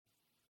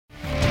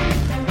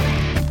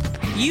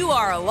You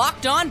are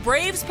Locked On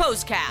Braves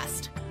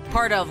POSTCAST,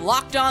 part of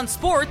Locked On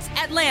Sports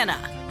Atlanta,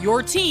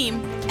 your team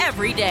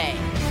every day.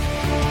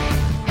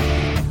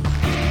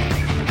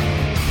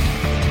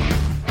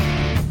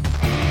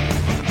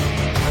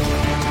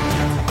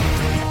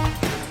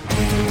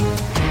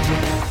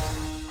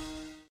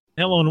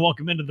 Hello and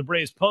welcome into the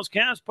Braves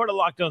POSTCAST, part of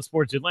Locked On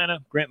Sports Atlanta.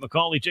 Grant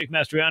McCauley, Jake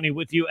Mastriani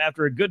with you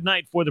after a good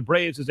night for the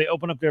Braves as they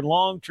open up their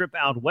long trip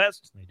out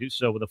west. They do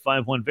so with a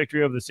 5-1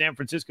 victory over the San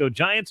Francisco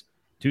Giants,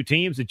 two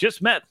teams that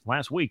just met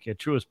last week at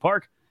Truist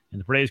Park.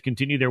 And the Braves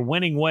continue their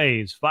winning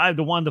ways.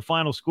 5-1 the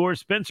final score.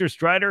 Spencer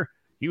Strider,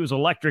 he was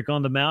electric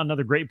on the mound.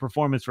 Another great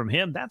performance from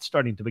him. That's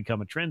starting to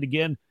become a trend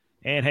again.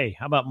 And hey,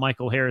 how about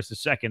Michael Harris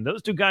II?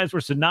 Those two guys were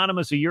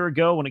synonymous a year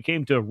ago when it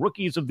came to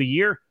Rookies of the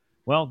Year.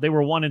 Well, they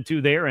were 1 and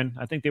 2 there, and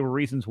I think they were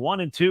reasons 1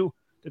 and 2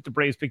 that the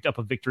Braves picked up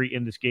a victory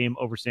in this game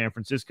over San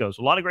Francisco.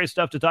 So a lot of great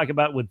stuff to talk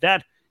about with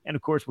that. And,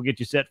 of course, we'll get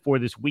you set for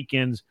this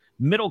weekend's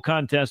middle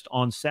contest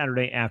on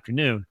Saturday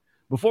afternoon.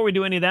 Before we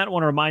do any of that, I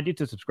want to remind you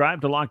to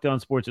subscribe to Locked On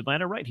Sports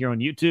Atlanta right here on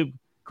YouTube.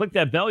 Click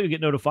that bell. You'll get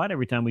notified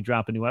every time we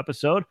drop a new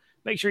episode.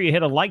 Make sure you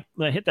hit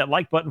that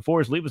like button for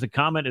us. Leave us a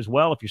comment as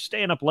well. If you're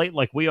staying up late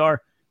like we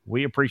are,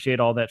 we appreciate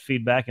all that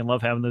feedback and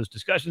love having those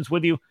discussions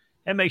with you.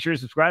 And make sure to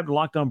subscribe to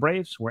Locked On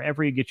Braves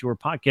wherever you get your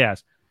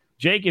podcast.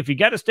 Jake, if you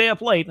got to stay up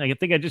late, and I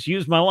think I just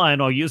used my line,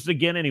 I'll use it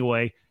again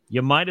anyway,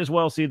 you might as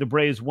well see the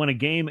Braves win a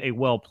game, a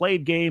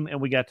well-played game, and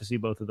we got to see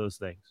both of those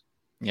things.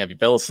 Yeah, if you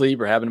fell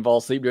asleep or having to fall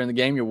asleep during the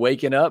game, you're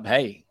waking up,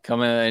 hey,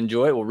 come and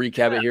enjoy it. We'll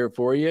recap it here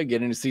for you.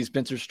 Getting to see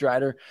Spencer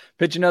Strider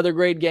pitch another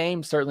great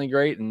game, certainly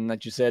great. And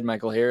like you said,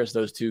 Michael Harris,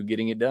 those two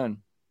getting it done.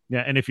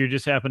 Yeah, and if you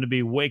just happen to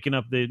be waking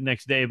up the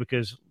next day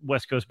because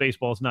West Coast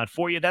baseball is not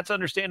for you, that's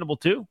understandable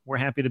too. We're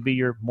happy to be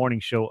your morning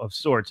show of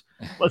sorts.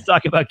 Let's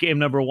talk about game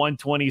number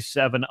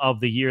 127 of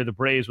the year. The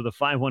Braves with a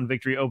 5-1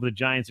 victory over the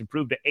Giants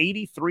improved to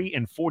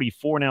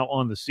 83-44 now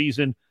on the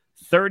season,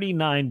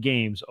 39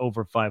 games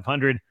over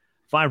 500.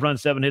 5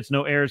 runs, 7 hits,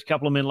 no errors,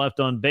 couple of men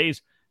left on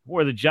base.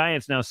 For the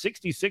Giants now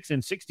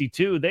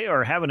 66-62. They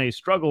are having a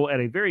struggle at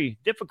a very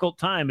difficult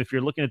time if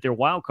you're looking at their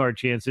wild card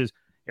chances.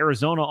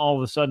 Arizona all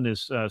of a sudden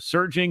is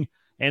surging,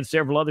 and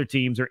several other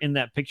teams are in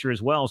that picture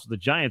as well. So the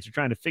Giants are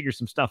trying to figure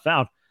some stuff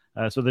out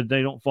so that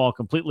they don't fall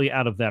completely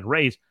out of that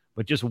race.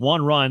 But just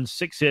 1 run,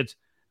 6 hits,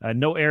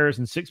 no errors,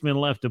 and 6 men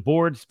left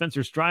aboard.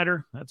 Spencer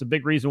Strider, that's a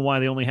big reason why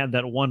they only had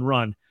that 1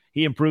 run.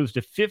 He improves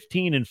to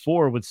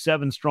 15-4 with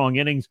 7 strong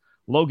innings.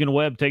 Logan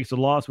Webb takes a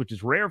loss, which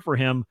is rare for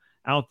him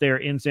out there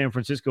in San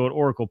Francisco at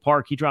Oracle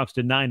Park. He drops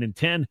to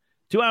 9-10.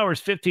 2 hours,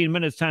 15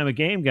 minutes time a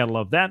game. Got to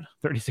love that.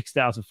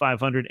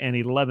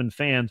 36,511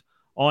 fans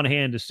on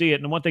hand to see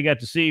it. And what they got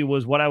to see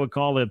was what I would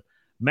call a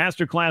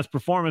masterclass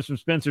performance from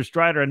Spencer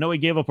Strider. I know he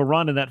gave up a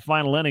run in that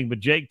final inning, but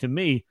Jake, to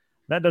me,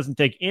 that doesn't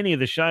take any of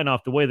the shine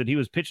off the way that he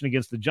was pitching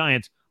against the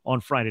Giants on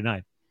Friday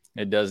night.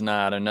 It does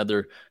not.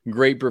 Another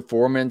great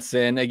performance.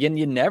 And again,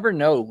 you never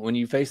know when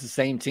you face the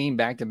same team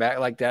back-to-back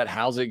like that,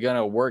 how's it going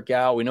to work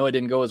out? We know it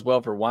didn't go as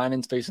well for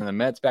Winans facing the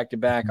Mets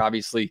back-to-back.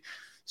 Obviously,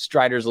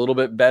 Strider's a little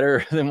bit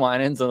better than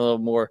Winans, a little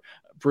more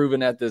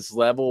proven at this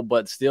level,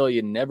 but still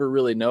you never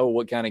really know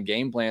what kind of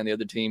game plan the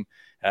other team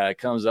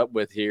comes up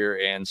with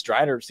here. And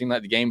Strider seemed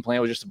like the game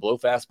plan was just to blow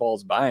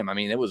fastballs by him. I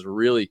mean, it was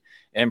really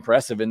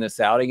impressive in this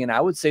outing. And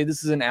I would say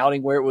this is an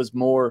outing where it was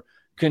more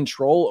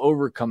control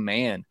over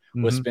command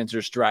with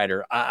Spencer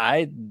Strider.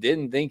 I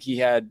didn't think he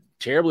had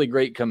terribly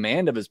great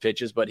command of his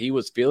pitches, but he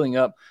was filling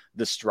up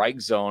the strike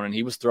zone and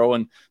he was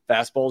throwing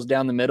fastballs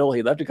down the middle.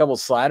 He left a couple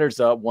sliders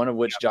up, one of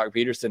which Jock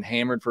Peterson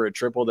hammered for a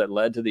triple that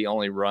led to the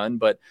only run.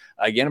 But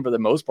again, for the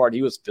most part,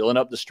 he was filling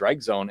up the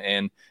strike zone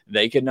and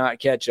they could not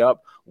catch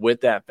up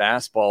with that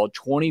fastball.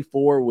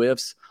 24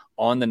 whiffs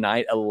on the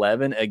night,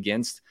 11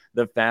 against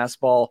the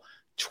fastball.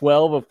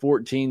 12 of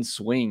 14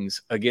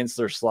 swings against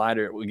his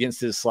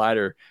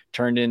slider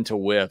turned into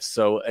whiffs.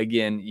 So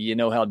again, you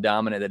know how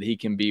dominant that he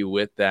can be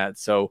with that.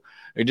 So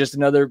just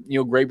another,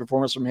 great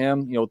performance from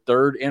him,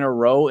 3rd in a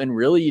row. And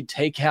really you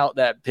take out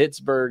that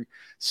Pittsburgh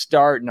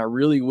start, and I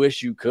really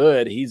wish you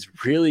could. He's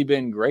really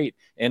been great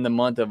in the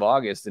month of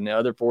August, and the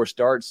other 4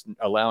 starts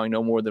allowing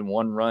no more than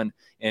 1 run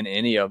in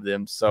any of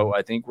them. So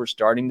I think we're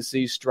starting to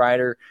see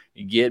Strider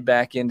get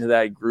back into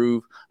that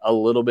groove a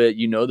little bit.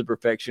 The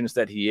perfectionist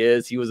that he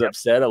is. He was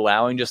upset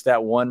allowing just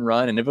that 1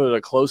 run, and if it was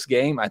a close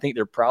game, I think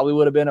there probably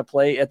would have been a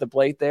play at the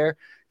plate there.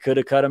 Could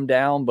have cut him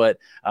down, but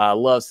I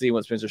love seeing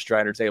what Spencer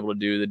Strider's able to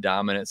do, the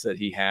dominance that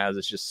he has.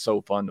 It's just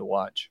so fun to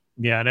watch.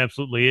 Yeah, it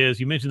absolutely is.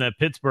 You mentioned that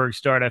Pittsburgh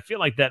start. I feel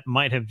like that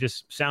might have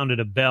just sounded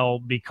a bell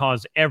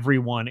because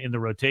everyone in the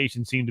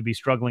rotation seemed to be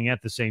struggling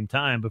at the same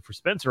time. But for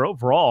Spencer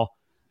overall,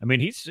 I mean,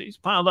 he's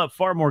piled up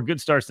far more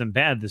good starts than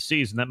bad this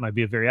season. That might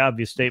be a very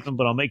obvious statement,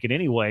 but I'll make it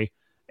anyway.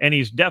 And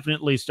he's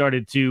definitely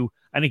started to,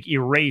 I think,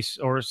 erase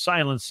or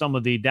silence some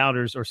of the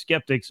doubters or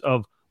skeptics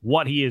of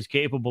what he is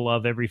capable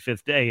of every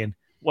 5th day. And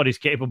what he's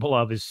capable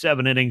of is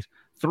 7 innings,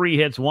 3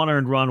 hits, 1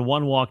 earned run,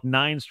 1 walk,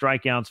 9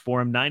 strikeouts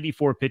for him,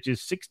 94 pitches,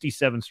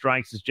 67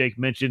 strikes. As Jake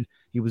mentioned,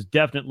 he was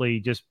definitely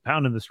just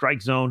pounding the strike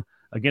zone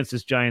against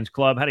this Giants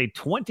club. Had a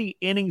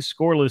 20-inning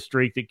scoreless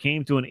streak that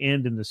came to an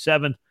end in the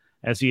 7th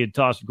as he had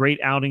tossed great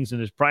outings in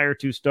his prior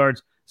 2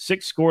 starts,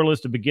 6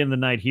 scoreless to begin the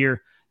night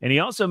here. And he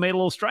also made a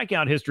little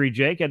strikeout history,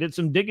 Jake. I did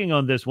some digging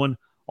on this one.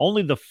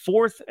 Only the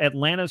 4th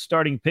Atlanta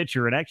starting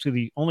pitcher, and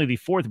actually only the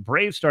 4th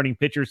Braves starting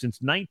pitcher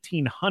since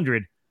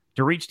 1900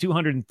 to reach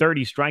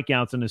 230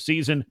 strikeouts in a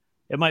season.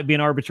 It might be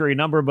an arbitrary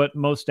number, but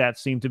most stats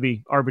seem to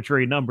be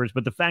arbitrary numbers.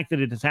 But the fact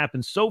that it has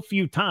happened so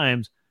few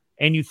times,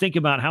 and you think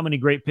about how many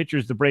great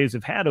pitchers the Braves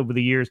have had over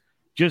the years,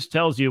 just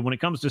tells you when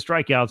it comes to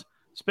strikeouts,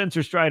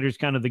 Spencer Strider's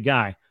kind of the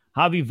guy.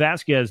 Javi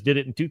Vasquez did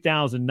it in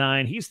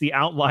 2009. He's the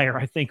outlier,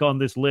 I think, on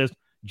this list.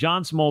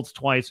 John Smoltz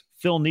twice,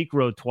 Phil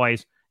Niekro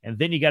twice, and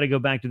then you got to go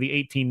back to the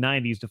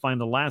 1890s to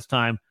find the last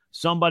time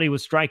somebody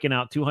was striking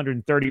out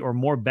 230 or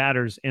more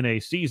batters in a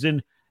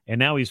season, and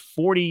now he's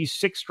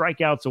 46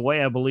 strikeouts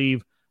away, I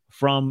believe,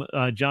 from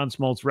John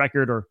Smoltz's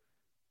record, or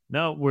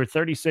no, we're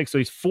 36, so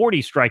he's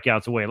 40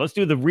 strikeouts away. Let's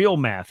do the real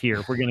math here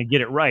if we're going to get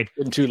it right.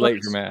 It's too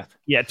late for math.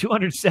 Yeah,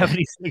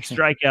 276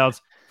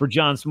 strikeouts for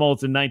John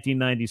Smoltz in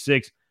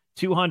 1996,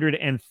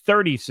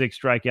 236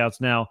 strikeouts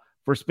now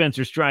for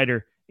Spencer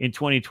Strider in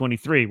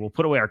 2023. We'll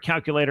put away our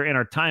calculator and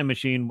our time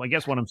machine. I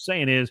guess what I'm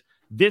saying is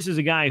this is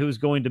a guy who's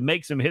going to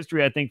make some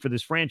history, I think, for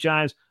this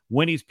franchise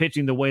when he's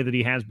pitching the way that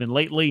he has been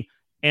lately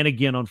and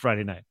again on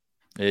Friday night.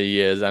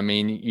 He is. I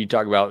mean, you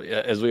talk about,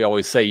 as we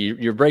always say,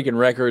 you're breaking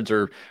records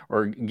or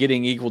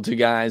getting equal to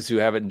guys who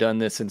haven't done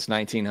this since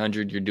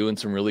 1900. You're doing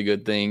some really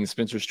good things.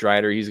 Spencer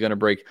Strider, he's going to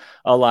break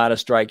a lot of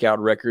strikeout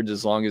records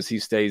as long as he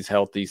stays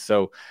healthy.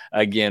 So,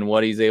 again,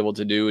 what he's able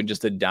to do and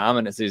just the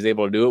dominance he's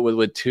able to do it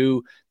with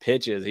 2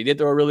 pitches. He did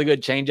throw a really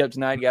good changeup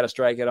tonight, got a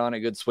strikeout on a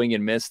good swing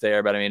and miss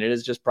there. But, I mean, it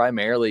is just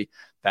primarily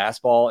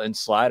fastball and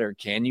slider.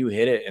 Can you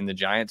hit it? And the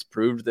Giants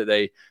proved that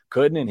they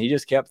couldn't, and he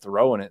just kept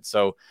throwing it.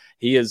 So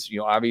he is,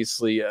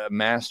 obviously a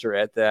master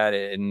at that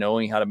and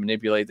knowing how to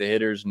manipulate the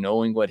hitters,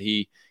 knowing what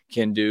he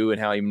can do and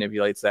how he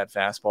manipulates that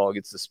fastball,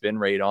 gets the spin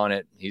rate on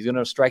it. He's going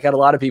to strike out a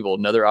lot of people.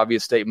 Another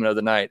obvious statement of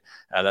the night.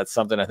 That's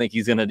something I think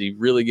he's going to be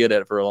really good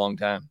at for a long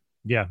time.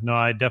 Yeah, no,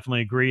 I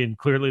definitely agree. And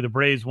clearly the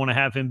Braves want to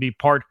have him be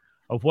part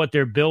of what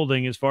they're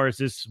building as far as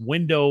this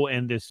window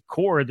and this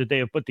core that they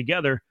have put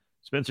together.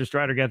 Spencer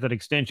Strider got that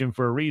extension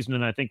for a reason,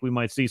 and I think we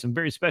might see some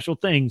very special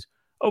things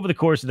over the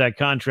course of that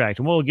contract.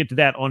 And we'll get to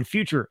that on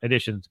future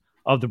editions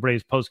of the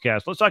Braves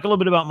Postcast. Let's talk a little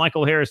bit about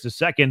Michael Harris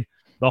II.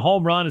 The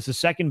home run is the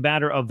second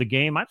batter of the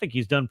game. I think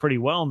he's done pretty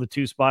well in the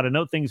 2 spot. I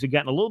know things have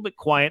gotten a little bit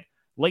quiet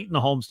late in the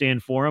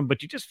homestand for him,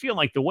 but you just feel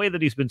like the way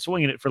that he's been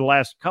swinging it for the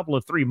last couple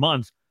of 3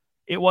 months,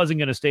 it wasn't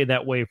going to stay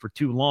that way for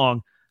too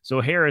long.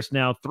 So Harris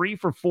now 3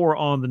 for 4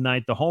 on the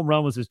night. The home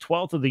run was his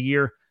 12th of the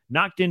year.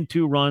 Knocked in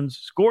 2 runs,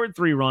 scored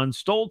 3 runs,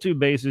 stole 2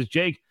 bases.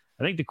 Jake,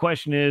 I think the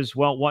question is,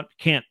 well, what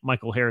can't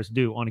Michael Harris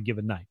do on a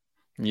given night?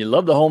 You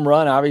love the home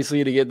run,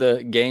 obviously, to get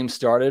the game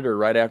started, or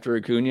right after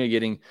Acuna,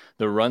 getting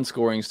the run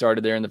scoring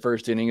started there in the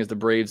first inning, as the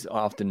Braves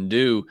often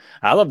do.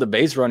 I love the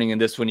base running in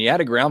this one. You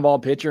had a ground ball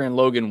pitcher in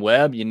Logan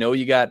Webb.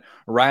 You got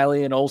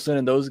Riley and Olsen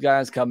and those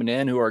guys coming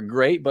in who are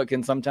great, but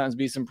can sometimes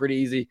be some pretty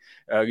easy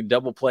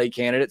double play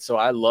candidates. So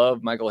I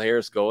love Michael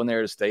Harris going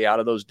there to stay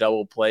out of those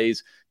double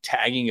plays,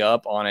 tagging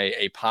up on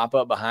a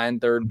pop-up behind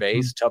third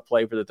base. Tough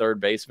play for the third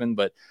baseman,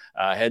 but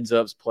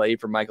heads-ups play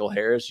for Michael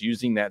Harris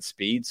using that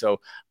speed. So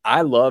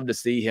I love to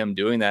see him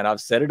doing that. I've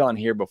said it on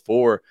here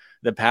before.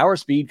 The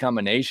power-speed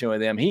combination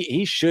with him,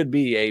 he should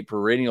be a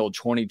perennial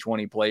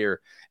 2020 player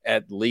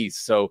at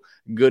least. So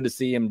good to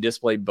see him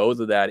display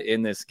both of that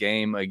in this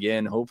game.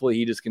 Again, hopefully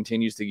he just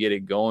continues to get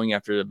it going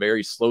after a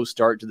very slow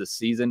start to the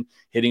season,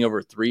 hitting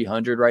over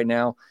 300 right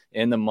now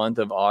in the month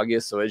of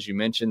August. So as you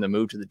mentioned, the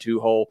move to the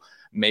 2-hole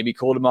maybe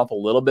cooled him up a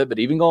little bit, but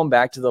even going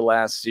back to the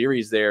last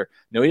series there,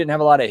 he didn't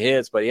have a lot of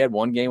hits, but he had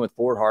 1 game with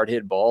 4 hard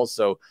hit balls.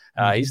 So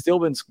he's still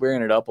been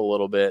squaring it up a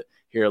little bit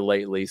here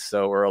lately.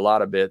 Or a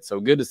lot of bit. So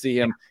good to see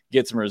him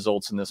get some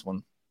results in this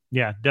one.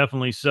 Yeah,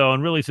 definitely so.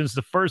 And really, since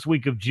the first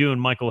week of June,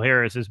 Michael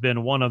Harris has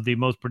been one of the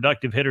most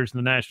productive hitters in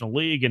the National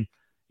League, and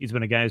he's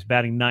been a guy who's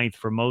batting 9th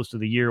for most of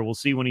the year. We'll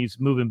see when he's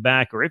moving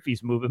back, or if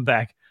he's moving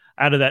back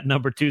out of that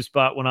number 2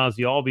 spot when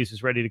Ozzie Albies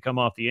is ready to come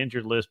off the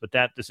injured list. But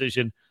that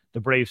decision the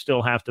Braves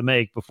still have to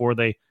make before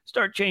they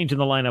start changing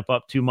the lineup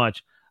up too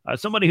much.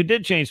 Somebody who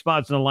did change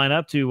spots in the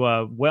lineup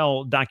to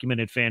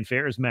well-documented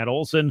fanfare is Matt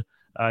Olson.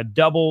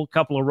 Double,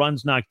 couple of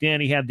runs knocked in.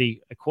 He had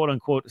the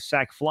quote-unquote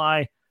sac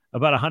fly,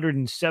 about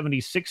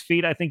 176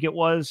 feet, I think it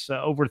was,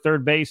 over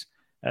third base.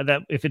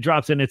 That if it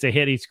drops in, it's a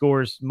hit. He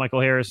scores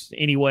Michael Harris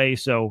anyway,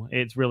 so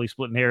it's really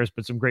splitting hairs,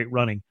 but some great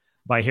running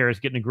by Harris,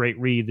 getting a great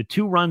read. The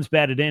 2 runs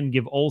batted in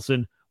give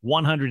Olson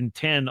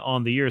 110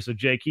 on the year. So,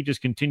 Jake, he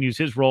just continues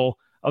his role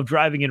of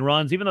driving in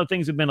runs, even though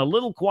things have been a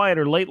little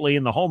quieter lately,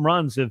 and the home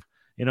runs have,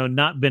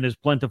 not been as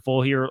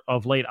plentiful here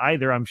of late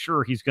either. I'm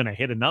sure he's going to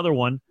hit another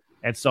one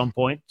at some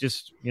point,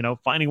 just,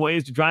 finding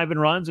ways to drive in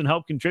runs and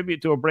help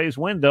contribute to a Braves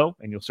win, though,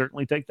 and you'll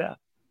certainly take that.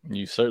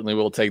 You certainly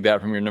will take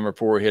that from your number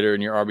 4 hitter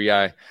and your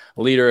RBI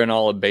leader in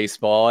all of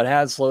baseball. It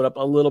has slowed up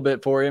a little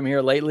bit for him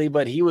here lately,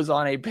 but he was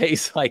on a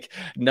pace like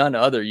none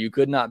other. You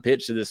could not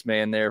pitch to this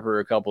man there for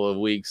a couple of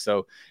weeks.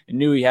 So I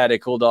knew he had it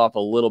cooled off a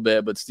little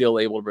bit, but still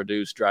able to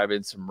produce, drive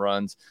in some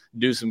runs,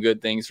 do some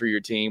good things for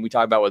your team. We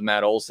talked about with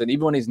Matt Olson,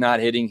 even when he's not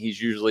hitting,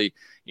 he's usually,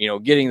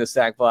 getting the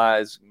sac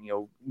flies,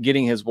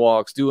 getting his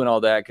walks, doing all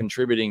that,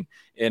 contributing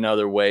in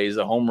other ways.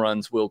 The home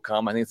runs will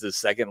come. I think it's the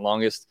second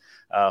longest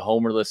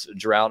homerless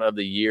drought of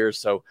the year.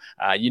 So,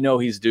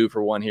 he's due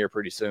for one here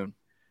pretty soon.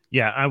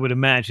 Yeah, I would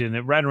imagine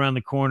that right around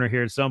the corner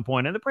here at some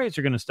point, and the Braves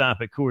are going to stop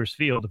at Coors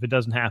Field if it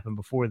doesn't happen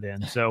before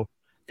then. So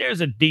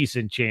there's a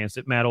decent chance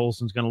that Matt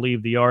Olson's going to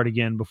leave the yard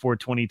again before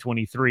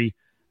 2023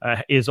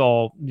 is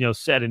all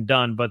said and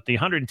done. But the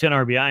 110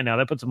 RBI now,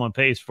 that puts him on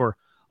pace for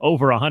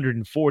over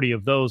 140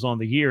 of those on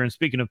the year. And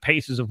speaking of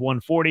paces of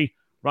 140,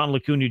 Ronald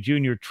Acuna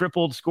Jr.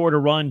 tripled, scored a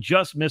run,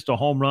 just missed a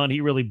home run.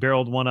 He really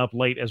barreled one up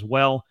late as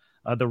well.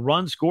 The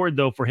run scored,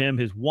 though, for him,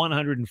 his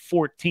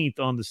 114th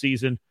on the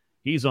season.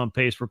 He's on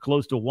pace for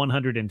close to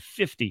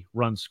 150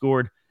 runs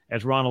scored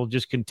as Ronald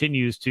just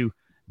continues to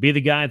be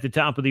the guy at the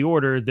top of the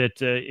order that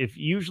if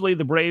usually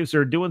the Braves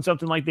are doing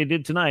something like they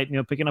did tonight,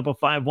 picking up a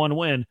 5-1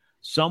 win,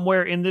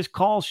 somewhere in this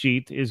call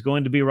sheet is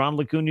going to be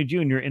Ronald Acuna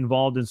Jr.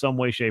 involved in some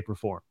way, shape, or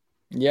form.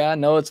 Yeah,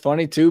 no, it's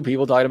funny too.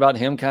 People talking about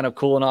him kind of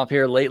cooling off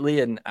here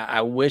lately. And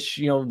I wish,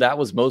 that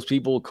was most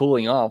people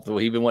cooling off,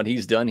 even what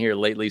he's done here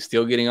lately,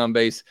 still getting on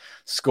base,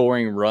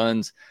 scoring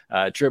runs.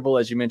 Triple,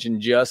 as you mentioned,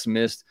 just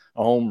missed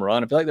a home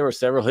run. I feel like there were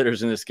several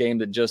hitters in this game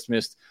that just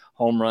missed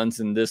home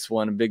runs in this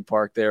one, a big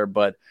park there.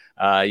 But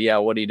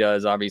what he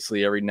does,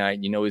 obviously, every night,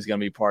 he's going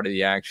to be part of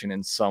the action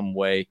in some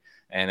way.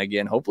 And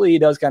again, hopefully he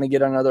does kind of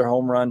get another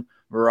home run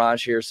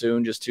barrage here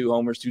soon. Just 2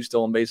 homers, 2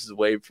 stolen bases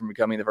away from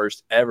becoming the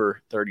first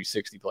ever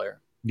 30-60 player.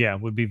 Yeah,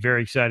 it would be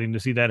very exciting to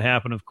see that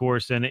happen, of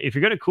course. And if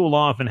you're going to cool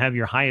off and have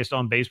your highest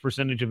on-base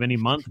percentage of any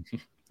month,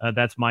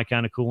 that's my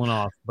kind of cooling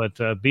off. But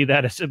be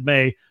that as it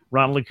may,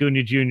 Ronald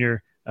Acuna Jr.,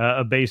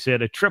 a base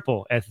hit, a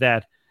triple at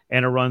that,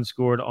 and a run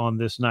scored on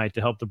this night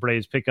to help the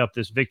Braves pick up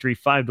this victory.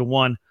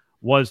 5-1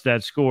 was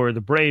that score. The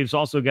Braves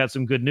also got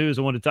some good news.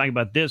 I want to talk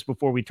about this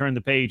before we turn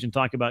the page and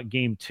talk about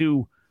Game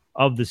 2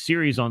 of the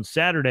series on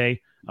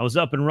Saturday. I was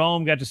up in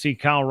Rome, got to see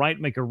Kyle Wright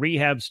make a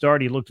rehab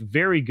start. He looked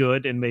very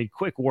good and made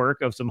quick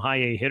work of some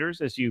high-A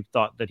hitters, as you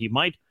thought that he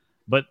might,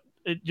 but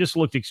it just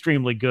looked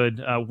extremely good.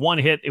 One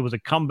hit, it was a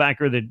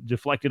comebacker that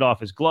deflected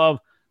off his glove,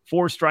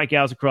 4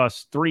 strikeouts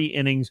across 3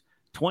 innings,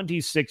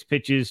 26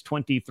 pitches,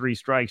 23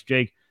 strikes.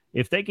 Jake,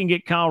 if they can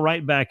get Kyle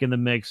Wright back in the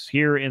mix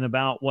here in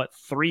about,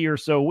 3 or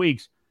so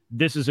weeks,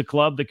 this is a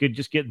club that could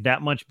just get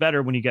that much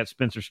better when you got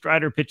Spencer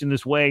Strider pitching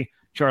this way.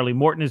 Charlie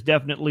Morton has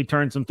definitely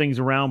turned some things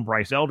around.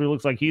 Bryce Elder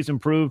looks like he's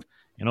improved.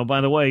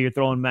 By the way, you're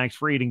throwing Max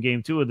Fried in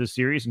Game 2 of this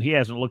series, and he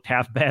hasn't looked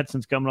half bad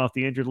since coming off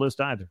the injured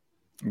list either.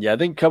 Yeah, I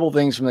think a couple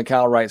things from the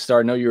Kyle Wright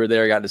start. I know you were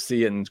there, got to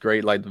see it, and it's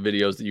great, like the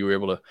videos that you were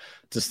able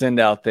to send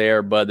out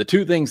there. But the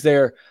 2 things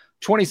there,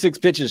 26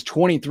 pitches,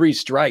 23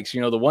 strikes.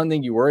 The one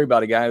thing you worry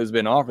about a guy who's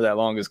been off for that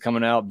long is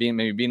coming out, being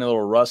a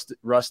little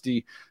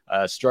rusty,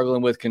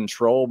 struggling with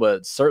control,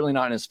 but certainly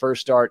not in his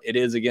first start. It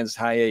is against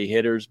high-A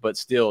hitters, but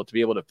still to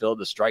be able to fill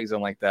the strike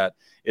zone like that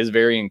is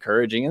very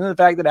encouraging. And then the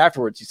fact that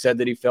afterwards he said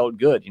that he felt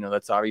good,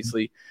 that's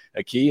obviously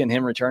a key in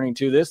him returning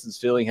to this is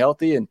feeling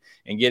healthy and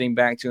getting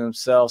back to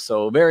himself.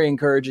 So very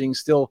encouraging.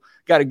 Still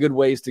got a good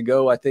ways to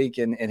go, I think,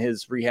 in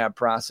his rehab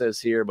process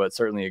here, but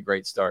certainly a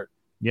great start.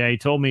 Yeah, he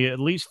told me at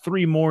least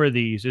 3 more of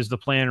these is the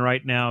plan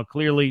right now.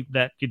 Clearly,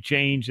 that could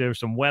change. There was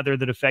some weather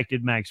that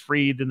affected Max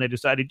Fried, and they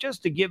decided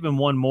just to give him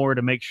 1 more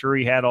to make sure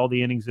he had all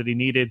the innings that he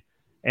needed.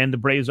 And the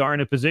Braves are in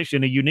a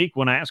position, a unique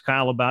one. I asked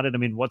Kyle about it. I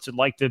mean, what's it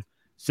like to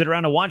sit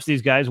around and watch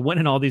these guys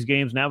winning all these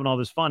games and having all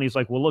this fun? He's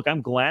like, well, look,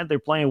 I'm glad they're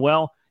playing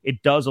well.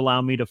 It does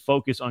allow me to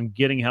focus on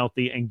getting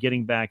healthy and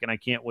getting back, and I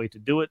can't wait to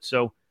do it.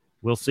 So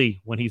we'll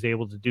see when he's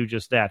able to do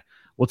just that.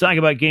 We'll talk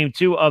about Game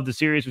 2 of the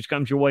series, which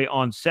comes your way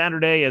on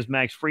Saturday, as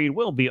Max Fried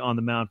will be on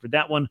the mound for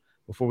that one.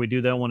 Before we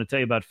do that, I want to tell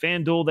you about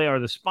FanDuel. They are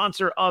the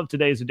sponsor of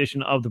today's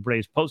edition of the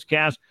Braves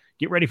Postcast.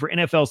 Get ready for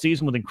NFL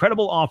season with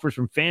incredible offers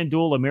from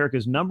FanDuel,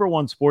 America's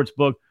 #1 sports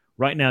book.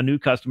 Right now, new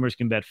customers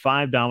can bet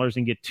 $5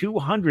 and get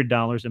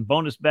 $200 in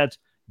bonus bets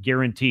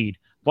guaranteed.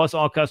 Plus,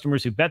 all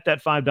customers who bet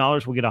that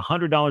 $5 will get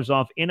 $100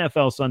 off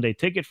NFL Sunday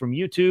Ticket from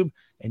YouTube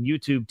and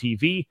YouTube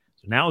TV.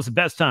 So now is the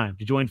best time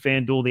to join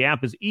FanDuel. The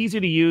app is easy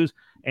to use,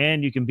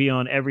 and you can be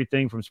on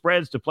everything from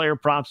spreads to player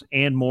props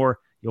and more.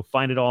 You'll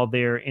find it all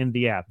there in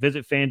the app.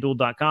 Visit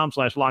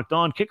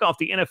FanDuel.com/lockedon. Kick off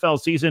the NFL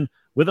season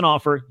with an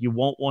offer you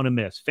won't want to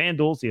miss.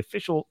 FanDuel's the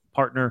official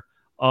partner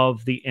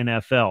of the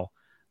NFL.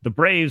 The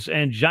Braves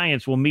and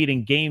Giants will meet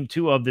in Game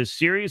 2 of this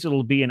series.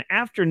 It'll be an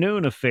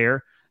afternoon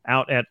affair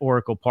out at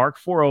Oracle Park,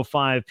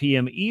 4:05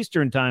 p.m.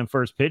 Eastern time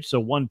first pitch,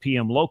 so 1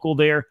 p.m. local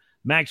there.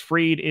 Max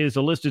Fried is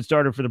a listed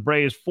starter for the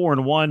Braves,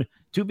 4-1.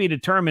 To be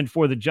determined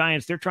for the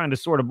Giants. They're trying to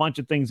sort a bunch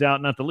of things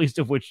out, not the least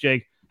of which,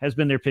 Jake, has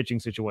been their pitching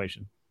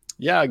situation.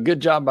 Yeah,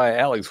 good job by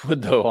Alex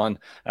Wood, though, on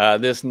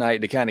this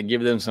night to kind of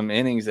give them some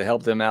innings to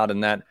help them out in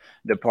that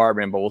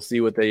department, but we'll see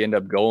what they end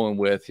up going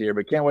with here.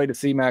 But can't wait to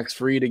see Max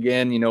Fried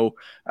again,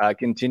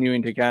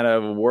 continuing to kind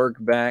of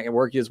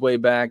work his way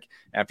back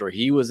after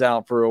he was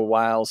out for a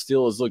while.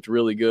 Still has looked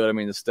really good. I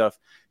mean, the stuff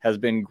has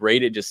been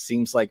great. It just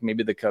seems like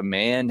maybe the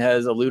command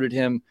has eluded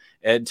him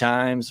at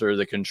times, or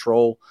the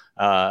control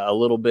a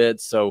little bit.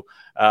 So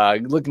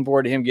looking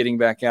forward to him getting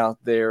back out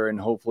there and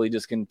hopefully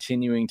just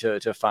continuing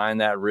to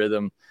find that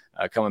rhythm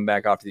coming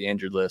back off the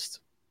injured list.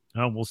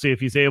 We'll see if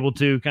he's able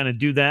to kind of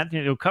do that,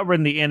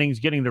 covering the innings,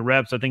 getting the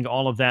reps. I think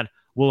all of that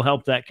will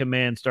help that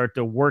command start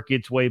to work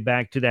its way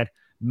back to that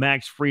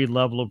Max Fried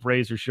level of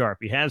razor sharp.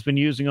 He has been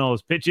using all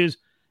his pitches.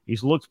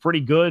 He's looked pretty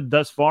good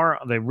thus far.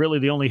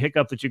 The only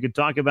hiccup that you could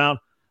talk about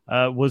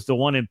was the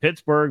one in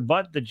Pittsburgh,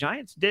 but the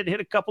Giants did hit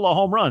a couple of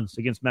home runs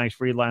against Max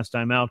Fried last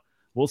time out.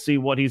 We'll see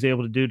what he's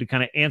able to do to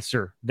kind of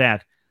answer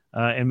that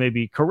and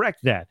maybe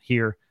correct that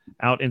here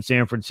out in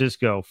San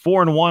Francisco.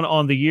 4-1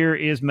 on the year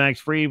is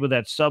Max Fried with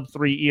that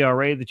sub-3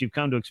 ERA that you've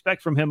come to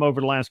expect from him over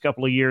the last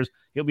couple of years.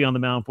 He'll be on the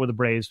mound for the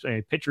Braves,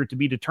 a pitcher to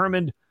be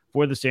determined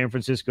for the San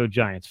Francisco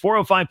Giants.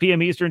 4:05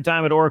 p.m. Eastern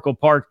time at Oracle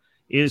Park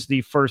is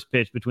the first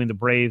pitch between the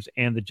Braves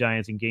and the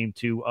Giants in Game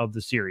 2 of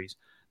the series.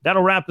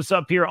 That'll wrap us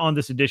up here on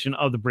this edition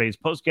of the Braves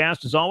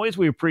Postcast. As always,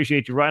 we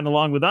appreciate you riding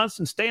along with us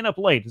and staying up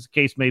late, as the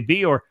case may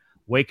be, or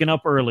waking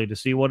up early to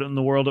see what in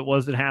the world it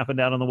was that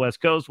happened out on the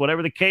West Coast.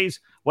 Whatever the case,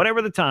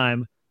 whatever the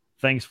time,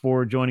 thanks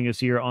for joining us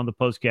here on the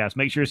Postcast.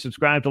 Make sure to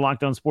subscribe to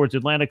Locked On Sports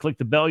Atlanta. Click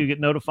the bell. You get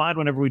notified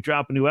whenever we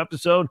drop a new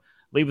episode.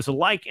 Leave us a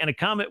like and a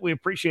comment. We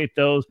appreciate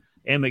those.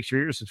 And make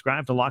sure you're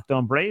subscribed to Locked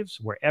On Braves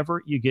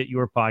wherever you get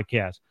your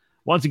podcast.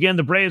 Once again,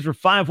 the Braves were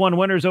 5-1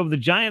 winners over the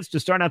Giants to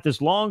start out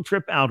this long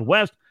trip out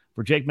west.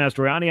 For Jake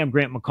Mastroianni, I'm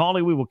Grant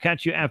McCauley. We will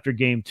catch you after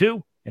Game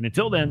 2. And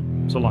until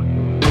then, so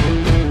long.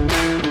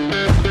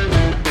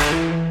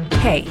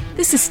 Hey,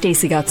 this is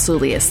Stacey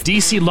Gotsoulias,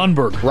 DC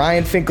Lundberg,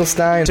 Ryan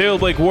Finkelstein, Taylor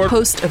Blake Ward,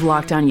 host of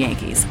Locked On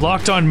Yankees,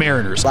 Locked On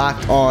Mariners,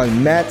 Locked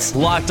On Mets,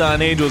 Locked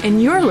On Angels,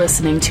 and you're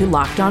listening to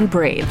Locked On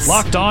Braves.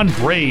 Locked On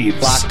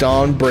Braves. Locked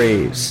On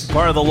Braves.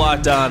 Part of the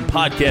Locked On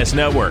Podcast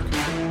Network.